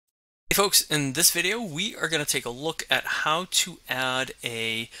Hey folks, in this video we are going to take a look at how to add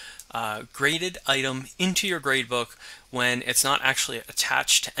a graded item into your gradebook when it's not actually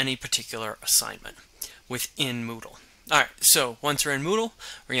attached to any particular assignment within Moodle. Alright, so once we're in Moodle,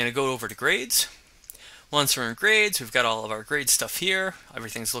 we're going to go over to grades. Once we're in grades, we've got all of our grade stuff here.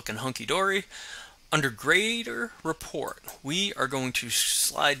 Everything's looking hunky-dory. Under Grader Report, we are going to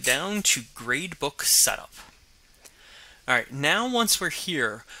slide down to Gradebook Setup. Alright, now once we're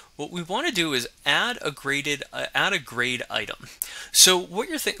here, what we want to do is add a grade item. So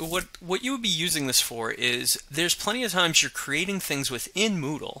what you would be using this for is there's plenty of times you're creating things within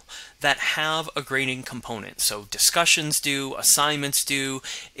Moodle that have a grading component. So discussions do, assignments do,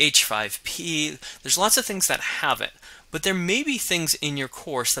 H5P. There's lots of things that have it. But there may be things in your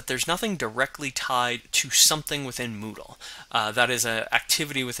course that there's nothing directly tied to something within Moodle. That is an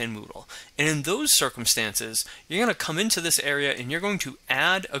activity within Moodle. And in those circumstances, you're going to come into this area and you're going to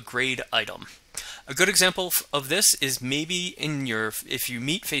add a grade item. A good example of this is maybe if you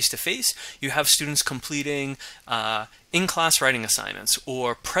meet face-to-face, you have students completing in-class writing assignments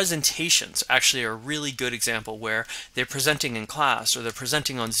or presentations. Actually, are a really good example where they're presenting in class or they're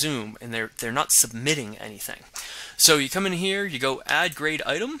presenting on Zoom and they're not submitting anything. So you come in here, you go add grade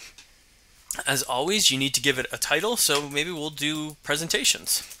item. As always, you need to give it a title, so maybe we'll do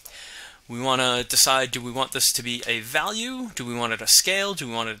presentations. We want to decide, do we want this to be a value? Do we want it a scale? Do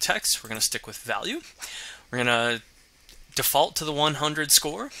we want it a text? We're going to stick with value. We're going to default to the 100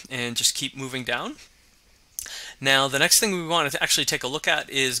 score and just keep moving down. Now, the next thing we want to actually take a look at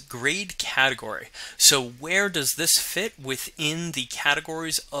is grade category. So where does this fit within the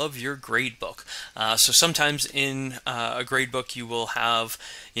categories of your gradebook? So sometimes in a gradebook you will have,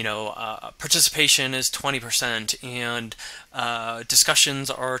 participation is 20% and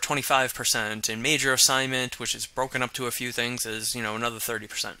discussions are 25% and major assignment, which is broken up to a few things, is another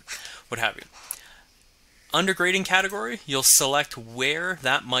 30%, what have you. Under grading category, you'll select where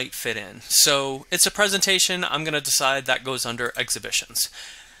that might fit in. So it's a presentation, I'm going to decide that goes under exhibitions.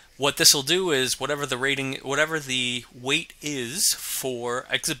 What this will do is whatever the weight is for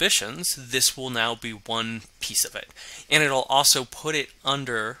exhibitions, this will now be one piece of it. And it'll also put it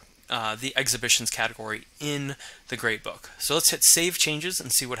under the exhibitions category in the gradebook. So let's hit Save Changes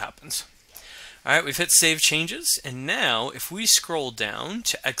and see what happens. Alright, we've hit Save Changes, and now if we scroll down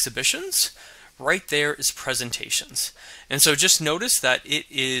to exhibitions, right there is presentations. And so just notice that it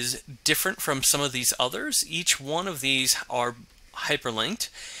is different from some of these others. Each one of these are hyperlinked,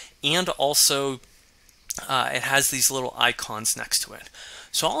 and also it has these little icons next to it.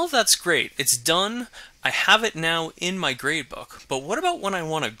 So all of that's great. It's done. I have it now in my gradebook, but what about when I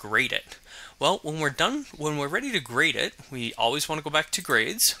want to grade it? Well, when we're ready to grade it, we always want to go back to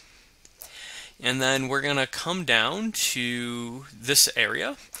grades. And then we're going to come down to this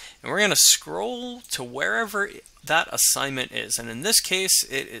area and we're going to scroll to wherever that assignment is. And in this case,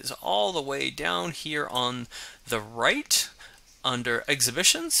 it is all the way down here on the right under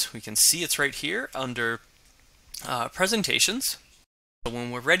exhibitions. We can see it's right here under presentations. So when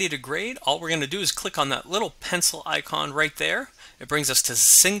we're ready to grade, all we're going to do is click on that little pencil icon right there. It brings us to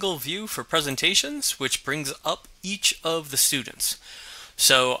single view for presentations, which brings up each of the students.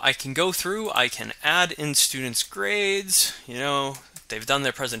 So I can go through, I can add in students' grades, they've done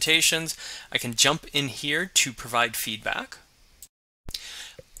their presentations. I can jump in here to provide feedback.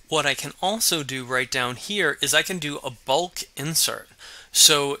 What I can also do right down here is I can do a bulk insert.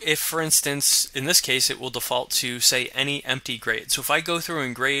 So if, for instance, in this case, it will default to, say, any empty grade. So if I go through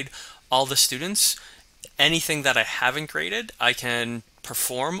and grade all the students, anything that I haven't graded, I can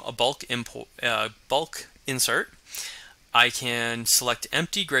perform a bulk insert. I can select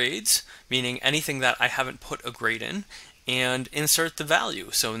empty grades, meaning anything that I haven't put a grade in, and insert the value.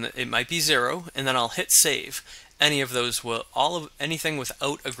 So it might be 0, and then I'll hit save. Any of those anything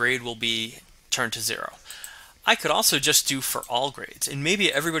without a grade will be turned to 0. I could also just do for all grades, and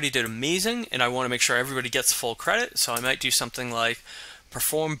maybe everybody did amazing, and I want to make sure everybody gets full credit. So I might do something like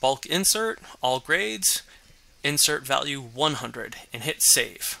perform bulk insert, all grades, insert value 100, and hit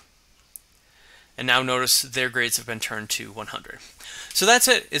save. And now notice their grades have been turned to 100. So that's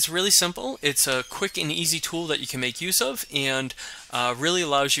it. It's really simple. It's a quick and easy tool that you can make use of, and really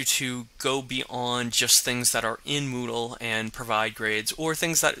allows you to go beyond just things that are in Moodle and provide grades, or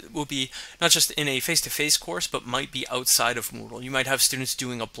things that will be not just in a face-to-face course, but might be outside of Moodle. You might have students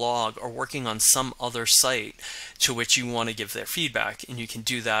doing a blog or working on some other site to which you want to give their feedback, and you can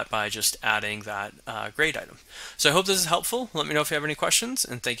do that by just adding that grade item. So I hope this is helpful. Let me know if you have any questions,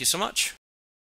 and thank you so much.